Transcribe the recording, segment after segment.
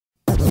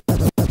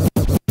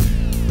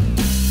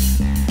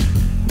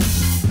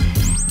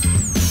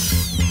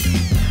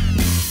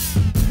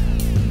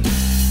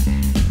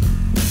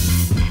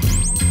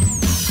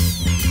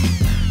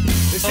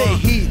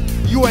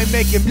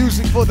making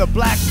music for the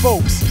black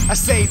folks. I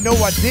say no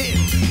I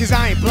didn't, cause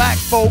I ain't black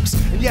folks.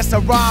 And yes I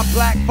rhyme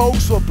black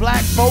folks for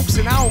black folks.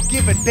 And I don't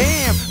give a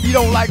damn if you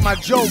don't like my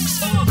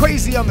jokes.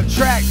 Crazy on the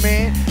track,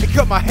 man, and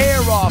cut my hair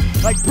off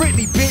like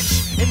Britney,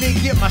 bitch, and then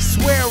get my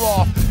swear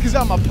off. Cause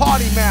I'm a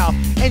party mouth,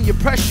 and you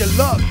press your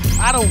luck.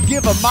 I don't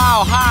give a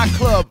mile high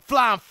club,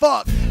 flying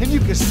fuck. And you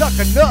can suck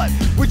a nut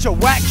with your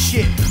whack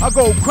shit. I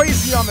go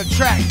crazy on the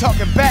track,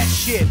 talking bat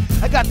shit.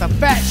 I got the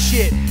fat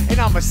shit, and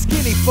I'm a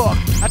skinny fuck.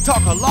 I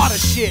talk a lot of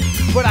shit,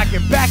 but I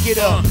can back it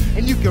up,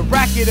 and you can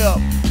rack it up.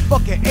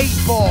 Fucking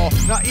 8-ball,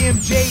 now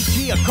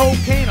MJG, a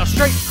cocaine, a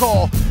straight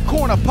call.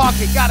 Corner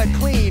pocket, got it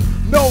clean,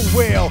 no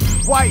whale.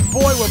 White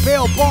boy with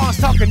bail bonds,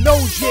 talking no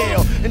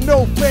jail and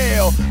no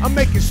bail. I'm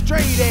making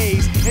straight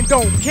A's, and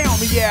don't count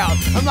me out.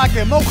 I'm like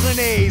them Oakland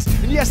A's,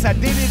 and yes I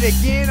did it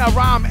again. I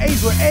rhyme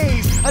A's with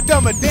A's. I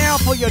dumb it down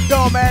for your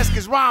dumb ass,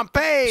 cause rhyme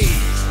pays.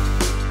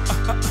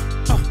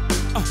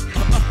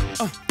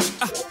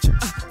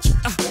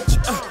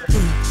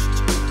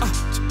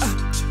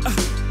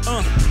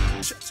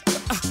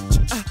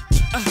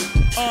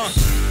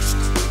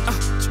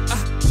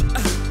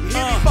 You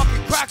hear me,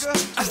 fucking cracker?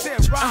 I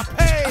said rhyme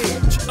pays.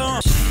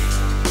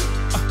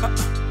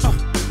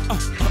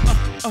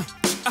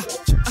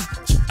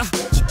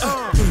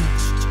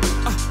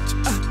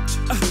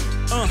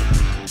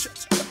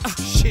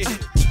 Shit.